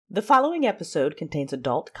The following episode contains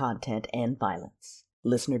adult content and violence.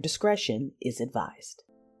 Listener discretion is advised.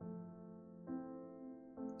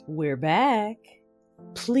 We're back.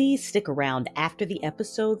 Please stick around after the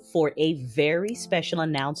episode for a very special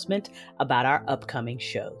announcement about our upcoming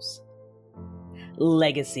shows.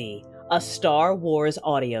 Legacy, a Star Wars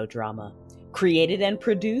audio drama, created and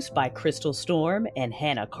produced by Crystal Storm and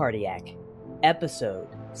Hannah Cardiac. Episode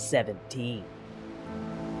 17.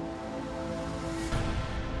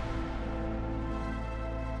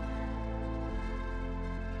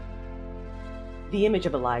 The image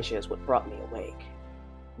of Elijah is what brought me awake.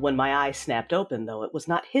 When my eyes snapped open, though, it was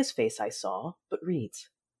not his face I saw, but Reed's.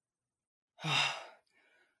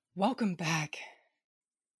 Welcome back.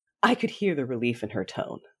 I could hear the relief in her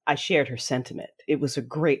tone. I shared her sentiment. It was a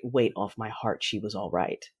great weight off my heart she was all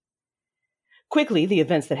right. Quickly, the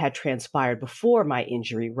events that had transpired before my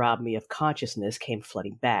injury robbed me of consciousness came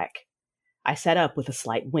flooding back. I sat up with a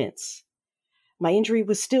slight wince. My injury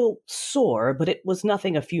was still sore, but it was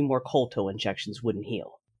nothing a few more Colto injections wouldn't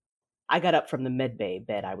heal. I got up from the medbay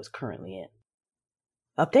bed I was currently in.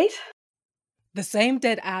 Update? The same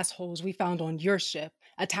dead assholes we found on your ship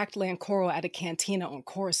attacked Lancoro at a cantina on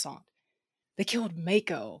Coruscant. They killed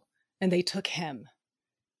Mako, and they took him.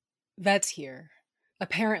 Vet's here.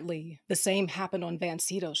 Apparently, the same happened on Van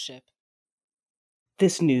Ceto's ship.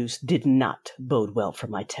 This news did not bode well for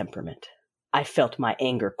my temperament. I felt my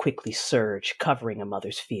anger quickly surge, covering a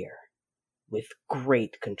mother's fear. With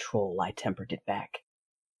great control, I tempered it back.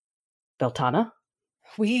 Beltana?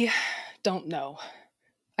 We don't know.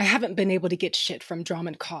 I haven't been able to get shit from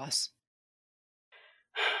Drummond Koss.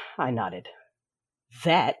 I nodded.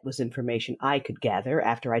 That was information I could gather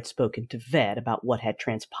after I'd spoken to Ved about what had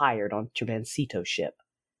transpired on Van Ceto's ship.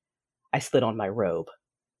 I slid on my robe.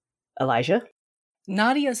 Elijah?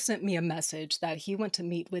 Nadia sent me a message that he went to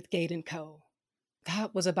meet with Gade & Co.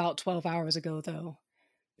 That was about 12 hours ago, though.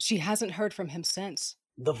 She hasn't heard from him since.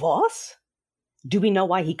 The Voss? Do we know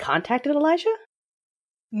why he contacted Elijah?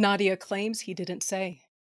 Nadia claims he didn't say.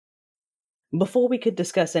 Before we could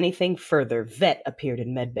discuss anything further, Vet appeared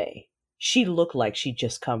in medbay. She looked like she'd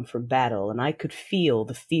just come from battle, and I could feel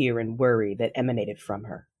the fear and worry that emanated from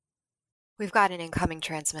her. We've got an incoming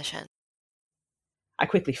transmission. I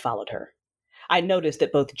quickly followed her. I noticed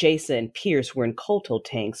that both Jason and Pierce were in Colto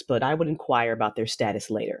tanks, but I would inquire about their status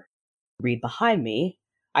later. Reed behind me,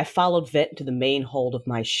 I followed Vet into the main hold of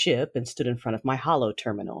my ship and stood in front of my holo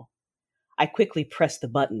terminal. I quickly pressed the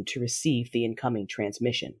button to receive the incoming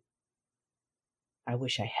transmission. I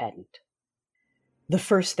wish I hadn't. The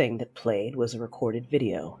first thing that played was a recorded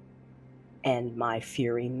video, and my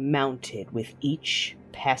fury mounted with each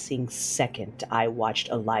passing second I watched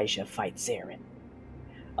Elijah fight Zarin.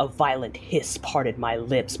 A violent hiss parted my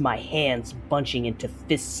lips, my hands bunching into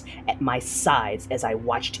fists at my sides as I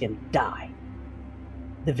watched him die.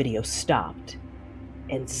 The video stopped,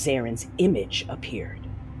 and Zarin's image appeared.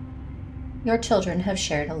 Your children have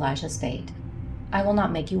shared Elijah's fate. I will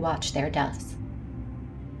not make you watch their deaths.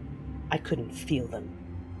 I couldn't feel them.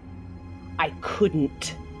 I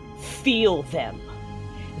couldn't feel them.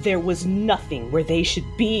 There was nothing where they should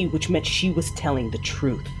be, which meant she was telling the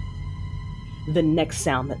truth. The next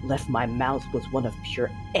sound that left my mouth was one of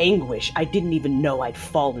pure anguish. I didn't even know I'd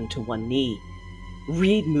fallen to one knee.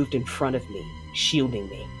 Reed moved in front of me, shielding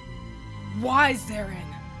me. Why, Zarin?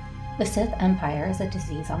 The Sith Empire is a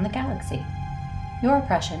disease on the galaxy. Your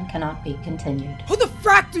oppression cannot be continued. Who the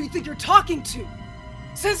frack do you think you're talking to?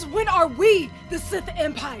 Since when are we the Sith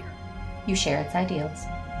Empire? You share its ideals.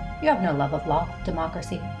 You have no love of law,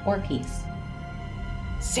 democracy, or peace.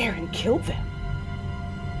 Zarin killed them.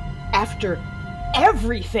 After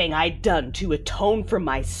everything I'd done to atone for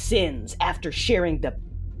my sins, after sharing the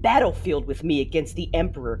battlefield with me against the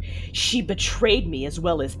Emperor, she betrayed me as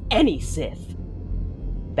well as any Sith.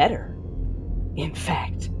 Better, in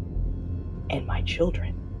fact. And my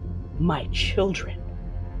children,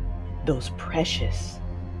 those precious,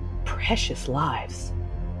 precious lives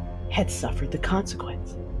had suffered the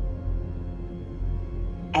consequence.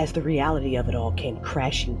 As the reality of it all came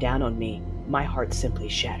crashing down on me, my heart simply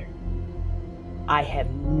shattered. I have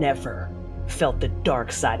never felt the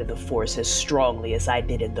dark side of the Force as strongly as I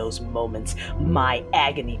did in those moments, my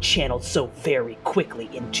agony channeled so very quickly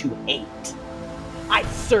into hate. I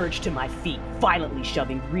surged to my feet, violently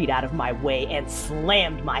shoving Reed out of my way, and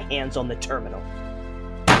slammed my hands on the terminal.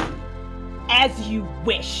 As you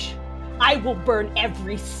wish. I will burn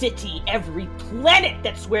every city, every planet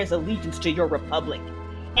that swears allegiance to your republic.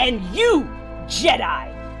 And you,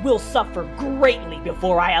 Jedi, will suffer greatly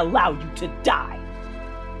before I allow you to die.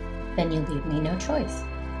 Then you leave me no choice.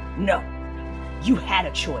 No, you had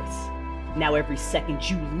a choice. Now every second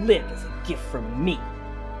you live is a gift from me.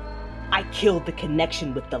 I killed the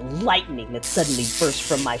connection with the lightning that suddenly burst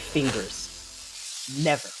from my fingers.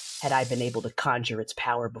 Never had I been able to conjure its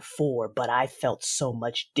power before, but I felt so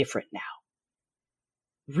much different now.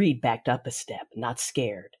 Reed backed up a step, not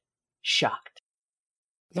scared, shocked.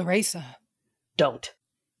 Larissa. Don't.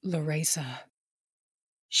 Larissa.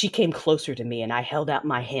 She came closer to me and I held out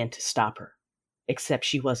my hand to stop her, except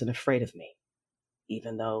she wasn't afraid of me,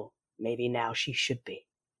 even though maybe now she should be.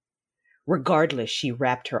 Regardless, she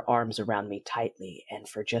wrapped her arms around me tightly, and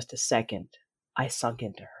for just a second, I sunk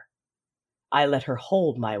into her. I let her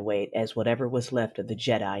hold my weight as whatever was left of the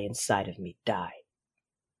Jedi inside of me died.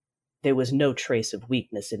 There was no trace of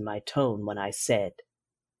weakness in my tone when I said,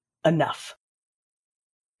 "Enough."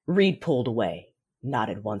 Reed pulled away,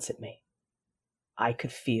 nodded once at me. I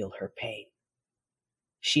could feel her pain.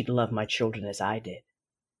 She'd loved my children as I did,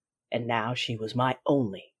 and now she was my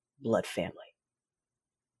only blood family.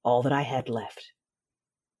 All that I had left.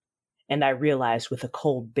 And I realized with a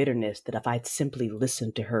cold bitterness that if I'd simply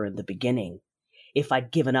listened to her in the beginning, if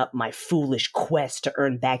I'd given up my foolish quest to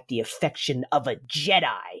earn back the affection of a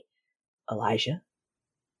Jedi, Elijah,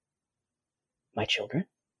 my children,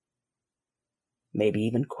 maybe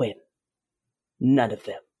even Quinn, none of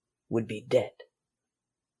them would be dead.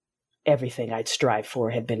 Everything I'd strived for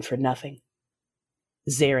had been for nothing.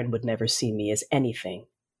 Zarin would never see me as anything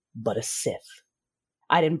but a Sith.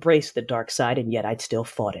 I'd embraced the dark side, and yet I'd still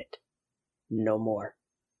fought it. No more.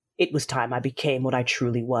 It was time I became what I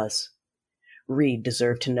truly was. Reed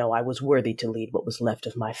deserved to know I was worthy to lead what was left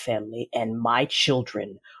of my family, and my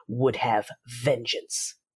children would have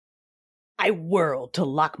vengeance. I whirled to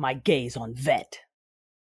lock my gaze on Vet.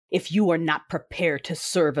 If you are not prepared to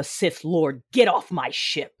serve a Sith Lord, get off my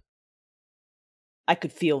ship. I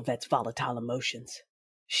could feel Vet's volatile emotions.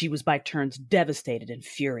 She was by turns devastated and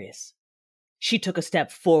furious. She took a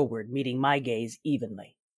step forward, meeting my gaze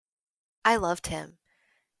evenly. I loved him.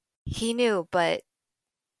 He knew, but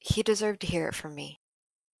he deserved to hear it from me.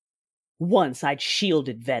 Once I'd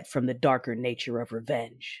shielded Vet from the darker nature of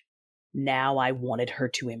revenge. Now I wanted her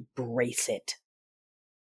to embrace it.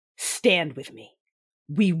 Stand with me.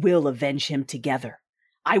 We will avenge him together.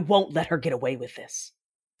 I won't let her get away with this.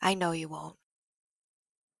 I know you won't.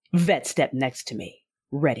 Vet stepped next to me,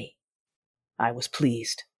 ready. I was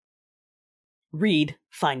pleased. Reed,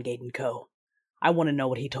 find Gaten Co. I want to know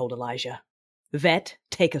what he told Elijah. Vet,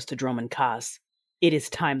 take us to Dromund Kaz. It is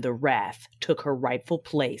time the Wrath took her rightful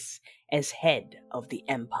place as head of the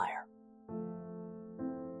Empire.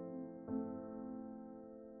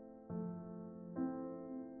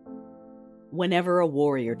 Whenever a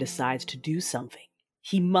warrior decides to do something,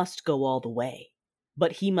 he must go all the way,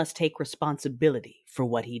 but he must take responsibility for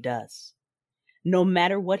what he does. No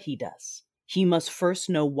matter what he does, he must first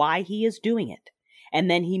know why he is doing it,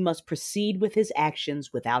 and then he must proceed with his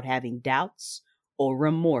actions without having doubts or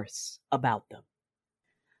remorse about them.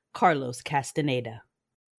 Carlos Castaneda.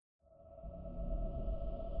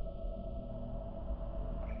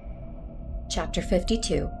 Chapter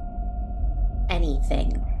 52.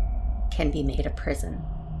 Anything can be made a prison.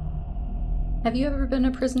 Have you ever been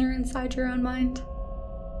a prisoner inside your own mind?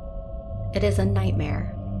 It is a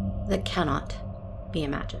nightmare that cannot be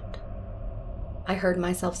imagined. I heard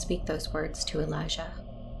myself speak those words to Elijah.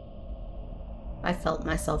 I felt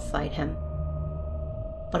myself fight him,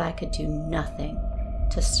 but I could do nothing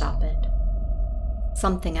to stop it.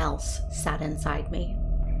 Something else sat inside me,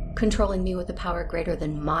 controlling me with a power greater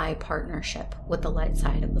than my partnership with the light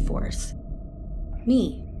side of the Force.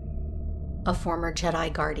 Me, a former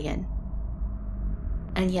Jedi Guardian.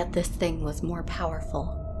 And yet this thing was more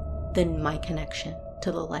powerful than my connection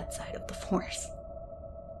to the light side of the Force.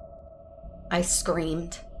 I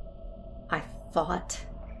screamed. I fought.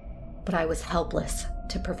 But I was helpless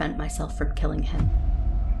to prevent myself from killing him.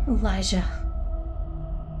 Elijah.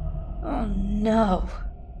 Oh no.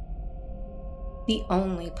 The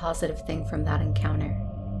only positive thing from that encounter,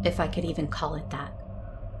 if I could even call it that,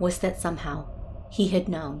 was that somehow he had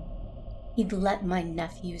known. He'd let my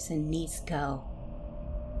nephews and niece go.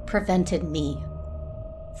 Prevented me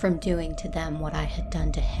from doing to them what I had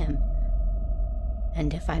done to him.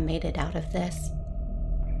 And if I made it out of this,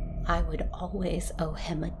 I would always owe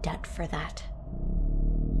him a debt for that.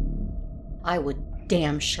 I would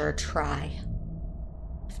damn sure try.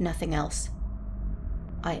 If nothing else,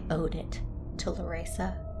 I owed it to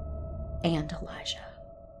Larissa and Elijah.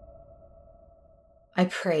 I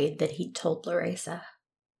prayed that he'd told Larissa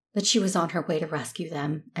that she was on her way to rescue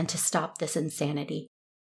them and to stop this insanity.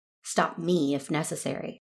 Stop me if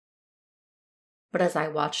necessary. But as I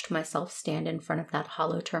watched myself stand in front of that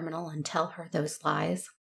hollow terminal and tell her those lies,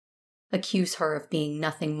 accuse her of being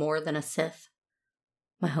nothing more than a Sith.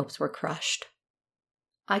 My hopes were crushed.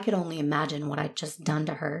 I could only imagine what I'd just done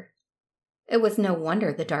to her. It was no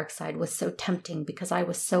wonder the dark side was so tempting because I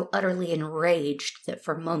was so utterly enraged that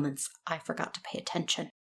for moments I forgot to pay attention.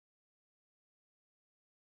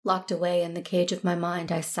 Locked away in the cage of my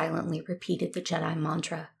mind, I silently repeated the Jedi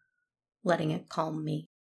mantra, letting it calm me.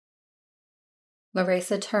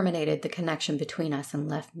 Larissa terminated the connection between us and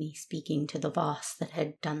left me speaking to the Voss that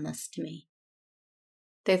had done this to me.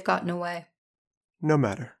 They've gotten away. No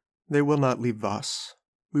matter. They will not leave Voss.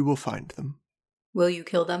 We will find them. Will you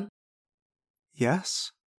kill them?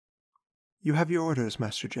 Yes. You have your orders,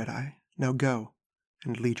 Master Jedi. Now go,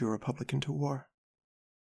 and lead your Republic into war.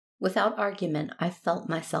 Without argument, I felt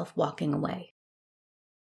myself walking away.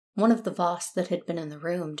 One of the Voss that had been in the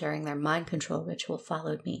room during their mind control ritual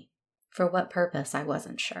followed me. For what purpose, I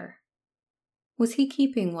wasn't sure. Was he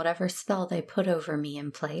keeping whatever spell they put over me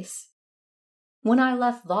in place? When I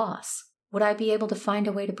left Voss, would I be able to find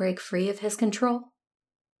a way to break free of his control?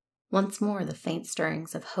 Once more, the faint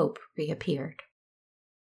stirrings of hope reappeared.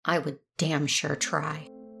 I would damn sure try.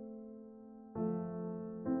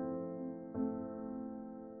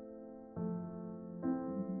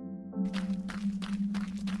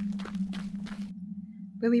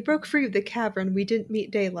 When we broke free of the cavern, we didn't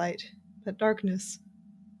meet daylight, but darkness.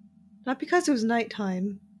 Not because it was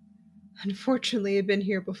nighttime. Unfortunately, it had been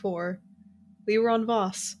here before. We were on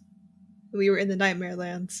Voss. We were in the Nightmare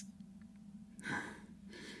Lands.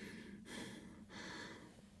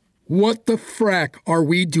 What the frack are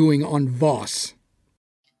we doing on Voss?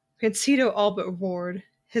 Rancido all but roared,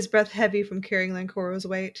 his breath heavy from carrying Lancoro's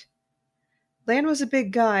weight. Lan was a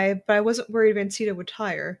big guy, but I wasn't worried Rancido would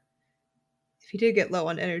tire. If he did get low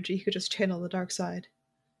on energy, he could just channel the dark side.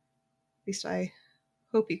 At least I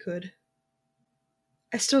hope he could.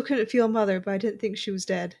 I still couldn't feel Mother, but I didn't think she was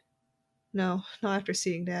dead. No, not after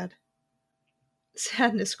seeing Dad.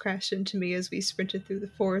 Sadness crashed into me as we sprinted through the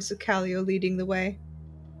forest with Callio leading the way.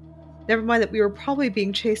 Never mind that we were probably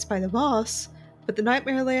being chased by the boss, but the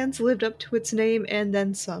Nightmare Lands lived up to its name and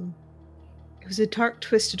then some. It was a dark,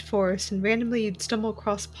 twisted forest, and randomly you'd stumble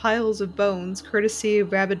across piles of bones, courtesy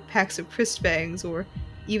of rabid packs of Christfangs, or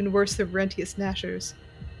even worse, the Rentius Gnashers.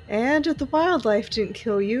 And if the wildlife didn't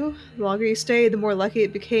kill you, the longer you stayed, the more likely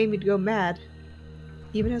it became you'd go mad.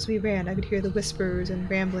 Even as we ran, I could hear the whispers and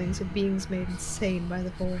ramblings of beings made insane by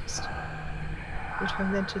the forest. Their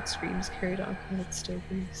tormented screams carried on a cold, still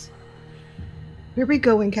breeze. Where are we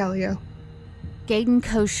going, Callio? Gaiden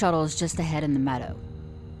Co. shuttle's just ahead in the meadow.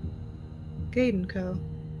 Gaiden Co.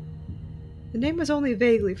 The name was only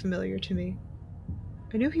vaguely familiar to me.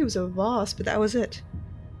 I knew he was a Voss, but that was it.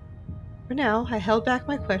 For now, I held back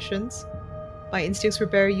my questions. My instincts were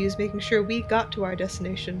better used making sure we got to our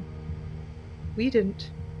destination. We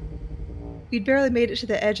didn't. We'd barely made it to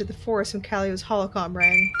the edge of the forest when Callio's holocom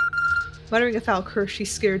rang. Muttering a foul curse, she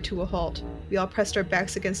skidded to a halt. We all pressed our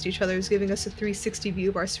backs against each other's, giving us a 360 view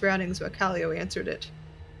of our surroundings while Callio answered it.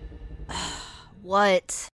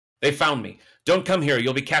 What? They found me. Don't come here,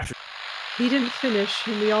 you'll be captured. He didn't finish,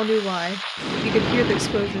 and we all knew why. We could hear the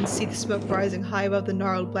explosion, see the smoke rising high above the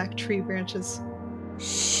gnarled black tree branches.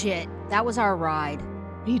 Shit, that was our ride.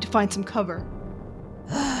 We need to find some cover.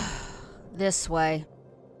 This way.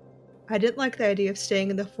 I didn't like the idea of staying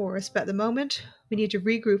in the forest, but at the moment, we need to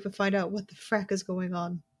regroup and find out what the frack is going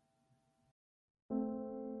on.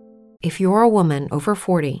 If you're a woman over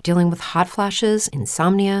 40 dealing with hot flashes,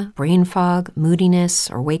 insomnia, brain fog, moodiness,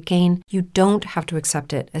 or weight gain, you don't have to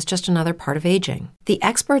accept it as just another part of aging. The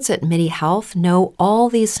experts at MIDI Health know all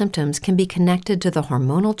these symptoms can be connected to the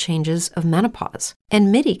hormonal changes of menopause.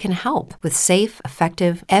 And MIDI can help with safe,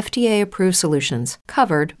 effective, FDA-approved solutions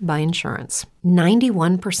covered by insurance.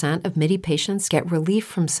 91% of MIDI patients get relief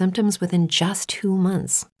from symptoms within just 2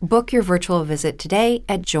 months. Book your virtual visit today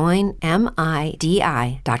at joinmidi.com.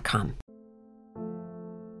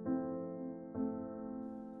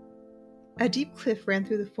 A deep cliff ran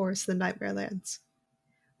through the forest of the Nightmare Lands.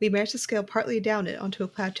 We managed to scale partly down it onto a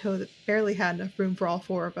plateau that barely had enough room for all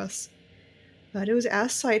 4 of us. But it was out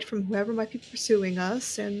of sight from whoever might be pursuing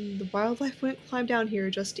us, and the wildlife wouldn't climb down here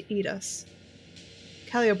just to eat us.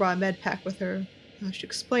 Callio brought a med pack with her. As she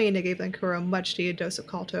explained, it gave Lancoro a much-needed dose of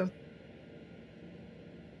Calto.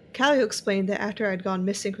 Callio explained that after I'd gone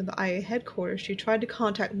missing from the IA headquarters, she tried to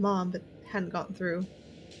contact Mom, but hadn't gotten through.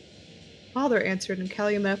 Father answered, and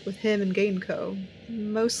Callio met up with him and Gaiden Co.,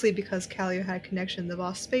 mostly because Callio had a connection to the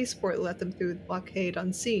Voss spaceport that let them through the blockade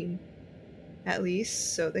unseen. At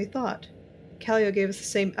least, so they thought. Callio gave us the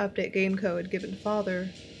same update Gaiden Co. had given Father.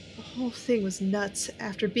 The whole thing was nuts.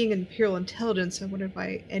 After being in Imperial intelligence, I wondered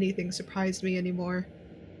why anything surprised me anymore.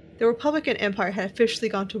 The Republic and Empire had officially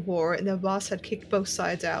gone to war, and the Voss had kicked both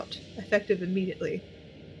sides out, effective immediately.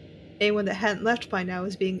 Anyone that hadn't left by now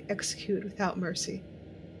was being executed without mercy.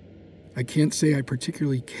 I can't say I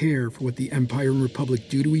particularly care for what the Empire and Republic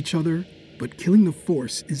do to each other, but killing the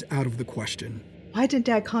Force is out of the question. Why didn't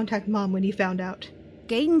Dad contact Mom when he found out?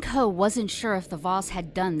 Gaten Co. wasn't sure if the Voss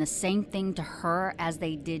had done the same thing to her as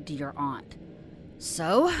they did to your aunt.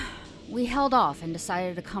 So, we held off and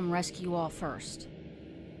decided to come rescue you all first.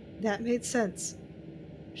 That made sense.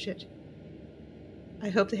 Shit. I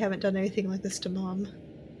hope they haven't done anything like this to Mom.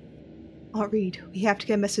 Aunt Reed, we have to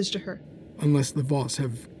get a message to her. Unless the Voss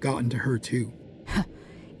have gotten to her too.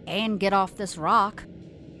 And get off this rock.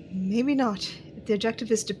 Maybe not. If the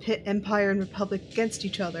objective is to pit Empire and Republic against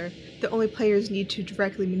each other, the only players need to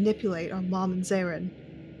directly manipulate are Mom and Zarin.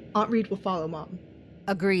 Aunt Reed will follow Mom.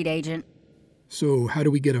 Agreed, Agent. So how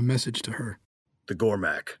do we get a message to her? The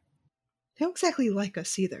Gormak. They don't exactly like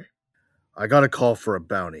us either. I got a call for a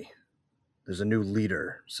bounty. There's a new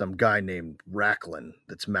leader, some guy named Racklin,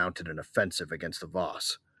 that's mounted an offensive against the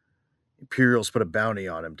Voss. Imperials put a bounty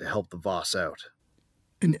on him to help the Voss out.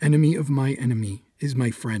 An enemy of my enemy is my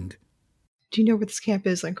friend. Do you know where this camp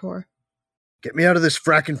is, Lancor? Get me out of this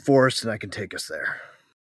fracking forest and I can take us there.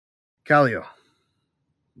 Callio,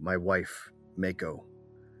 my wife, Mako.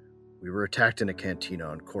 We were attacked in a cantina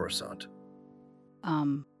on Coruscant.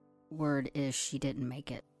 Word is she didn't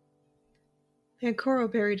make it.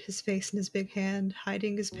 Lancoro buried his face in his big hand,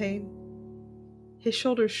 hiding his pain. His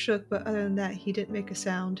shoulders shook, but other than that, he didn't make a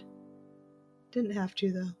sound. Didn't have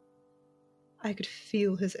to, though. I could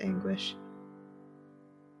feel his anguish.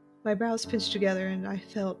 My brows pinched together, and I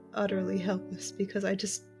felt utterly helpless because I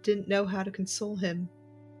just didn't know how to console him.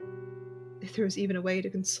 If there was even a way to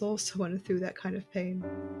console someone through that kind of pain.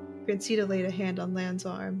 Francita laid a hand on Lan's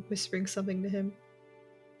arm, whispering something to him.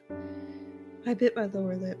 I bit my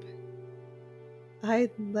lower lip. I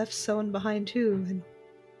had left someone behind too, and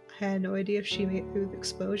I had no idea if she made it through the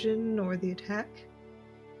explosion or the attack.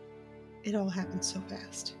 It all happened so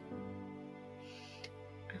fast.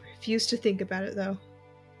 I refused to think about it, though.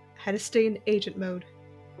 I had to stay in agent mode.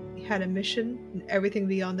 We had a mission, and everything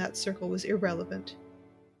beyond that circle was irrelevant.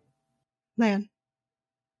 Lan,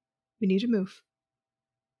 we need to move.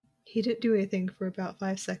 He didn't do anything for about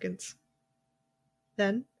 5 seconds.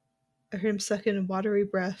 Then, I heard him suck in a watery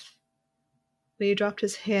breath. When he dropped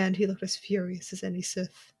his hand, he looked as furious as any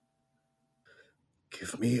Sith.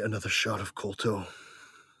 Give me another shot of Kolto,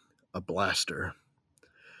 a blaster,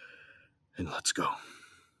 and let's go.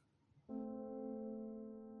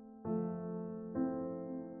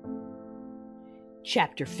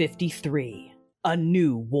 Chapter 53. A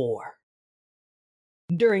New War.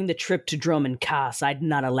 During the trip to Dromund Kaas, I'd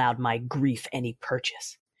not allowed my grief any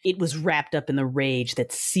purchase. It was wrapped up in the rage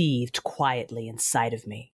that seethed quietly inside of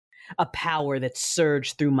me. A power that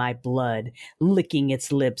surged through my blood, licking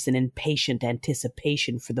its lips in impatient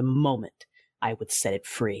anticipation for the moment I would set it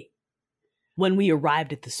free. When we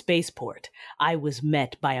arrived at the spaceport, I was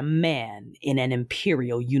met by a man in an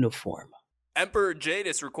Imperial uniform. Emperor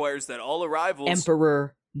Jadis requires that all arrivals...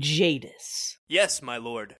 Emperor Jadis. Yes, my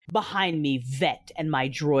lord. Behind me, Vet and my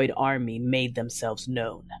droid army made themselves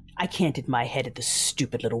known. I canted my head at the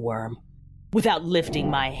stupid little worm. Without lifting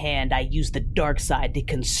my hand, I used the dark side to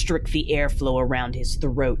constrict the airflow around his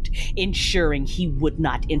throat, ensuring he would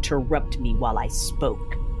not interrupt me while I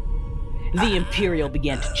spoke. The Imperial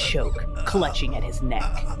began to choke, clutching at his neck.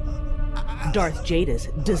 Darth Jadis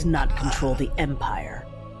does not control the Empire.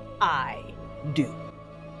 I do.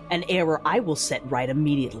 An error I will set right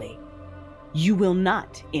immediately. You will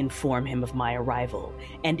not inform him of my arrival,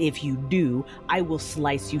 and if you do, I will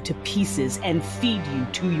slice you to pieces and feed you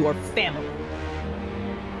to your family.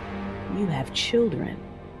 You have children,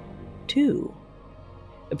 too.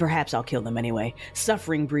 Perhaps I'll kill them anyway.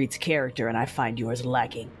 Suffering breeds character, and I find yours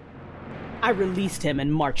lacking. I released him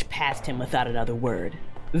and marched past him without another word.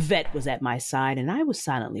 Vet was at my side, and I was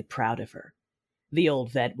silently proud of her. The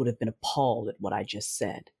old Vet would have been appalled at what I just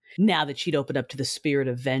said. Now that she'd opened up to the spirit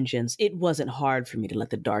of vengeance, it wasn't hard for me to let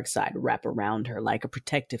the dark side wrap around her like a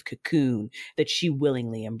protective cocoon that she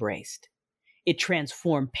willingly embraced. It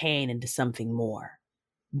transformed pain into something more,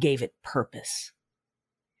 gave it purpose.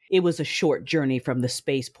 It was a short journey from the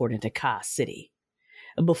spaceport into Kaas City.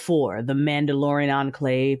 Before, the Mandalorian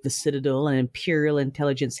Enclave, the Citadel, and Imperial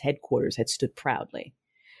Intelligence Headquarters had stood proudly.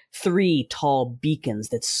 3 tall beacons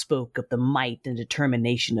that spoke of the might and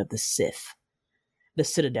determination of the Sith. The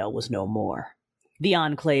Citadel was no more. The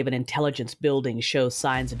Enclave and Intelligence buildings show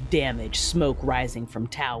signs of damage, smoke rising from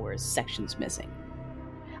towers, sections missing.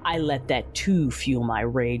 I let that too fuel my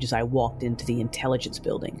rage as I walked into the Intelligence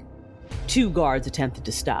building. 2 guards attempted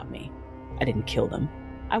to stop me. I didn't kill them.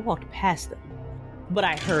 I walked past them, but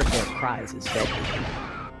I heard their cries as Seveteen.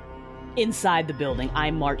 Inside the building,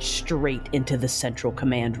 I marched straight into the central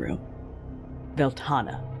command room.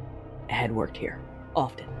 Veltana had worked here,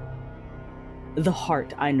 often. The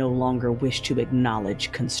heart I no longer wished to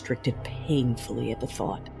acknowledge constricted painfully at the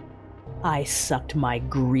thought. I sucked my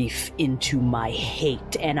grief into my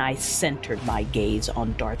hate, and I centered my gaze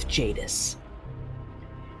on Darth Jadis.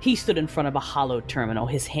 He stood in front of a hollow terminal,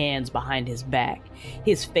 his hands behind his back,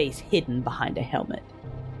 his face hidden behind a helmet.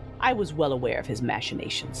 I was well aware of his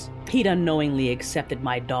machinations. He'd unknowingly accepted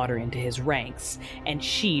my daughter into his ranks, and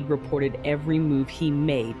she'd reported every move he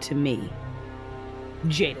made to me.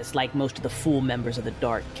 Jadis, like most of the full members of the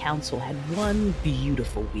Dark Council, had one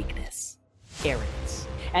beautiful weakness: arrogance,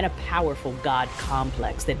 and a powerful god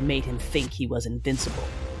complex that made him think he was invincible.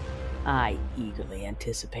 I eagerly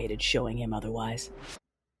anticipated showing him otherwise.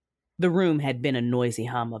 The room had been a noisy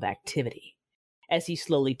hum of activity. As he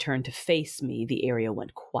slowly turned to face me, the area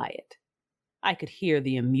went quiet. I could hear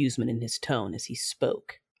the amusement in his tone as he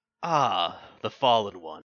spoke. Ah, the fallen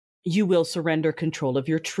one. You will surrender control of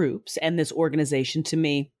your troops and this organization to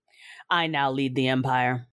me. I now lead the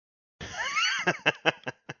Empire.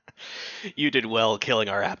 You did well killing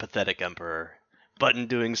our apathetic Emperor, but in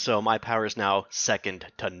doing so, my power is now second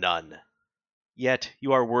to none. Yet,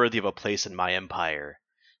 you are worthy of a place in my empire.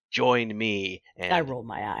 Join me and... I rolled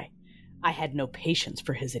my eye. I had no patience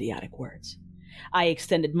for his idiotic words. I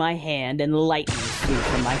extended my hand and lightning flew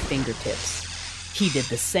from my fingertips. He did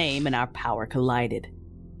the same and our power collided.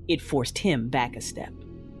 It forced him back a step.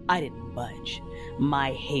 I didn't budge.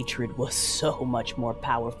 My hatred was so much more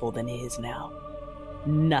powerful than his now.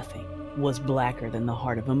 Nothing was blacker than the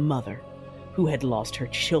heart of a mother who had lost her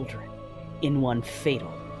children in one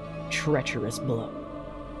fatal, treacherous blow.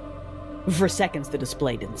 For seconds, the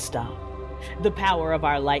display didn't stop. The power of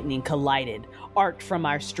our lightning collided, arced from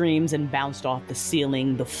our streams and bounced off the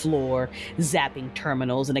ceiling, the floor, zapping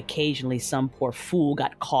terminals, and occasionally some poor fool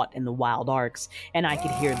got caught in the wild arcs, and I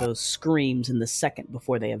could hear those screams in the second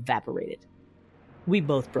before they evaporated. We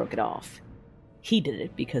both broke it off. He did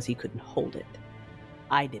it because he couldn't hold it.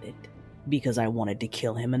 I did it because I wanted to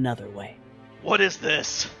kill him another way. What is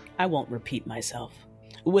this? I won't repeat myself.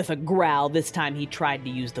 With a growl, this time he tried to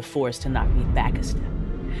use the force to knock me back a step.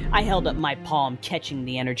 I held up my palm, catching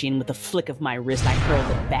the energy, and with a flick of my wrist, I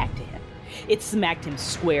hurled it back to him. It smacked him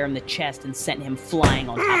square in the chest and sent him flying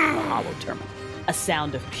on top of the hollow terminal. A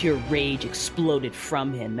sound of pure rage exploded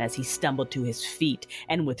from him as he stumbled to his feet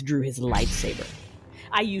and withdrew his lightsaber.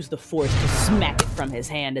 I used the force to smack it from his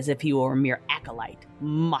hand as if he were a mere acolyte,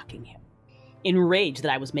 mocking him. Enraged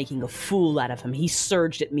that I was making a fool out of him, he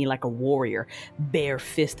surged at me like a warrior,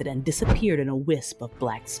 bare-fisted, and disappeared in a wisp of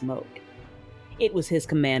black smoke. It was his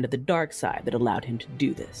command of the dark side that allowed him to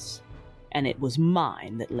do this, and it was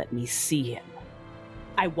mine that let me see him.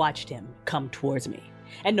 I watched him come towards me,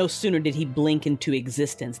 and no sooner did he blink into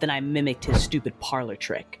existence than I mimicked his stupid parlor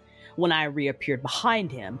trick. When I reappeared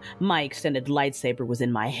behind him, my extended lightsaber was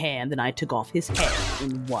in my hand, and I took off his head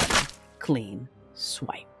in one clean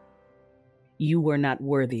swipe. You were not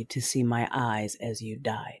worthy to see my eyes as you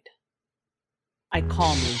died. I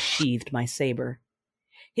calmly sheathed my saber.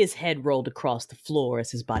 His head rolled across the floor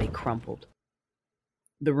as his body crumpled.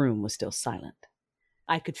 The room was still silent.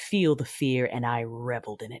 I could feel the fear, and I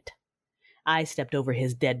reveled in it. I stepped over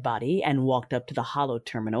his dead body and walked up to the hollow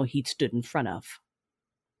terminal he'd stood in front of.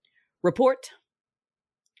 Report.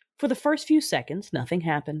 For the first few seconds, nothing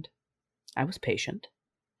happened. I was patient.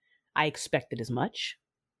 I expected as much.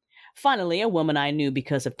 Finally, a woman I knew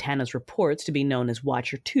because of Tana's reports to be known as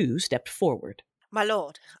Watcher 2 stepped forward. My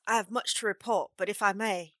lord, I have much to report, but if I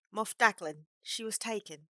may, Moff Daglin, she was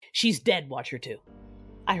taken. She's dead, Watcher 2.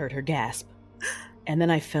 I heard her gasp. And then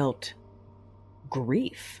I felt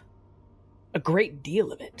grief. A great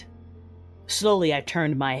deal of it. Slowly, I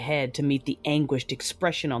turned my head to meet the anguished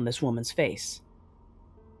expression on this woman's face.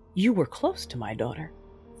 You were close to my daughter.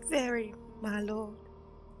 Very, my lord.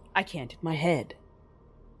 I canted my head.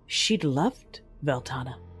 She'd loved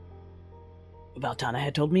Veltana. Veltana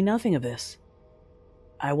had told me nothing of this.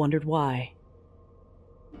 I wondered why.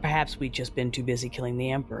 Perhaps we'd just been too busy killing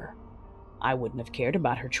the Emperor. I wouldn't have cared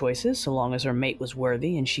about her choices so long as her mate was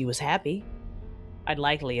worthy and she was happy. I'd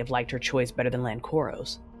likely have liked her choice better than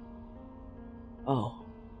Lancoro's. Oh,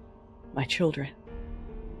 my children.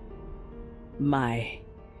 My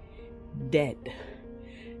dead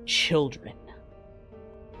children.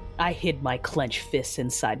 I hid my clenched fists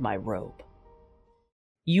inside my robe.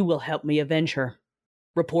 You will help me avenge her.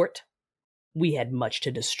 Report. We had much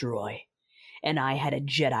to destroy, and I had a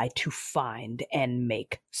Jedi to find and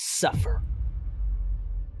make suffer.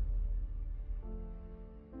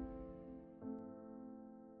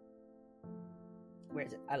 Where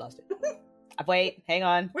is it? I lost it. Wait, hang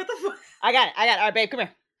on. Where the fuck? I got it. All right, babe, come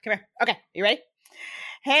here. Okay, you ready?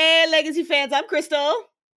 Hey, Legacy fans, I'm Crystal. I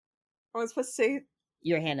was supposed to say...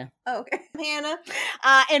 You're Hannah. Oh, okay. Hannah.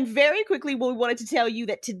 And very quickly, we wanted to tell you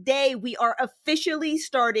that today we are officially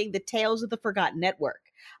starting the Tales of the Forgotten Network.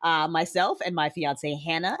 Myself and my fiance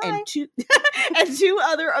Hannah and two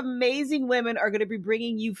other amazing women are going to be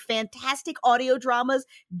bringing you fantastic audio dramas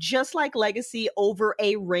just like Legacy over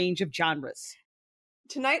a range of genres.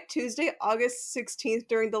 Tonight, Tuesday, August 16th,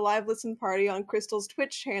 during the live listen party on Crystal's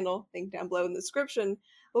Twitch channel, link down below in the description,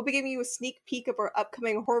 we'll be giving you a sneak peek of our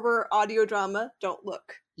upcoming horror audio drama, Don't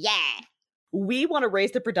Look. Yeah! We want to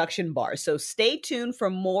raise the production bar, so stay tuned for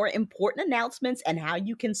more important announcements and how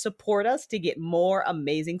you can support us to get more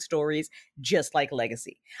amazing stories just like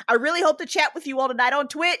Legacy. I really hope to chat with you all tonight on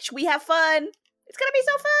Twitch. We have fun. It's going to be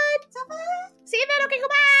so fun. See you then. Okay,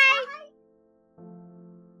 goodbye. Bye.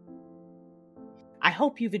 I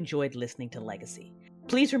hope you've enjoyed listening to Legacy.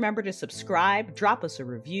 Please remember to subscribe, drop us a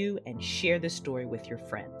review, and share this story with your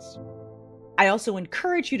friends. I also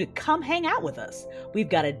encourage you to come hang out with us. We've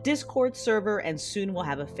got a Discord server and soon we'll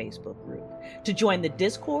have a Facebook group. To join the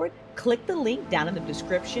Discord, click the link down in the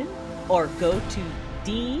description or go to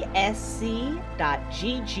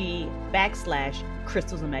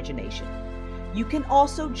dsc.gg/Crystal's Imagination. You can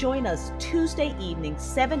also join us Tuesday evening,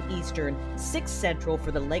 7 Eastern, 6 Central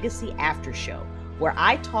for the Legacy After Show, where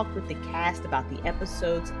I talk with the cast about the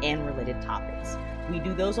episodes and related topics. We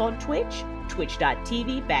do those on Twitch,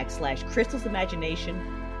 twitch.tv/Crystal's Imagination,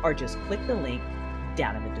 or just click the link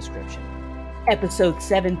down in the description. Episode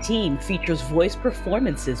 17 features voice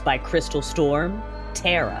performances by Crystal Storm,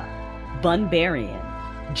 Tara, Bun Berrien,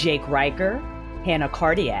 Jake Riker, Hannah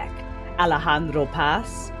Cardiac, Alejandro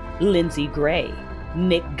Paz, Lindsay Gray,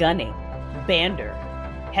 Nick Gunning, Bander,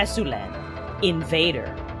 Hesulen,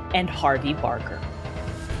 Invader, and Harvey Barker.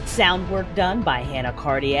 Sound work done by Hannah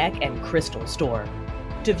Cardiac and Crystal Storm.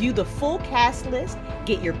 To view the full cast list,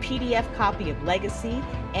 get your PDF copy of Legacy,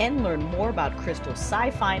 and learn more about Crystal's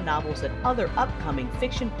sci-fi novels and other upcoming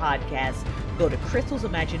fiction podcasts, go to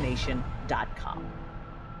crystalsimagination.com.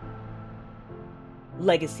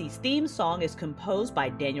 Legacy's theme song is composed by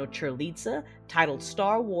Daniel Cherlitza, titled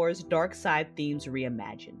Star Wars Dark Side Themes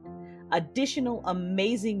Reimagined. Additional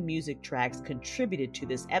amazing music tracks contributed to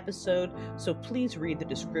this episode, so please read the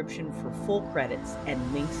description for full credits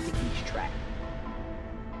and links to each track.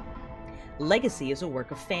 Legacy is a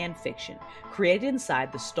work of fan fiction, created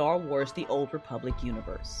inside the Star Wars The Old Republic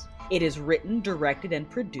universe. It is written, directed, and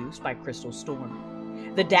produced by Crystal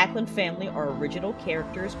Storm. The Daclin family are original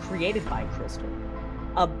characters created by Crystal.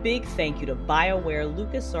 A big thank you to BioWare,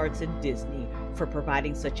 LucasArts, and Disney for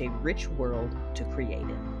providing such a rich world to create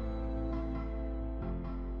it.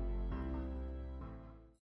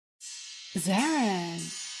 Zarin,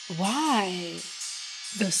 why?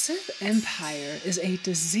 The Sith Empire is a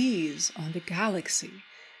disease on the galaxy.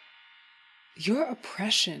 Your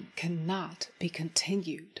oppression cannot be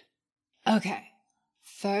continued. Okay,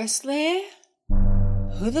 firstly,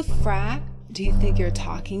 who the frack do you think you're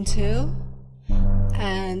talking to?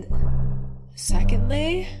 And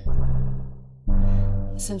secondly,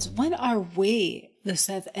 since when are we the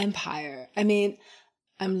Sith Empire? I mean,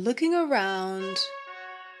 I'm looking around,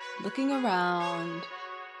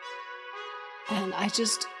 and I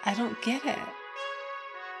don't get it.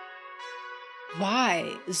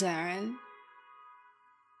 Why, Zarin?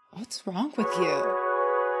 What's wrong with you?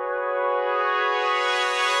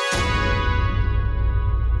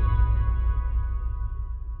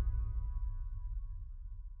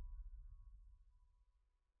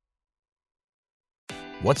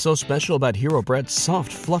 What's so special about Hero Bread's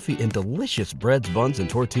soft, fluffy, and delicious breads, buns, and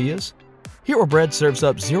tortillas? Hero Bread serves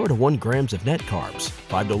up 0 to 1 grams of net carbs,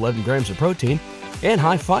 5 to 11 grams of protein, and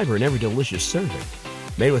high fiber in every delicious serving.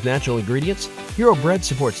 Made with natural ingredients, Hero Bread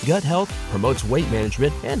supports gut health, promotes weight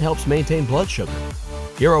management, and helps maintain blood sugar.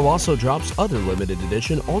 Hero also drops other limited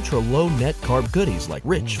edition ultra-low net carb goodies like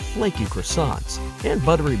rich, flaky croissants and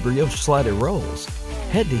buttery brioche slider rolls.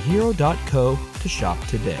 Head to hero.co to shop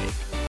today.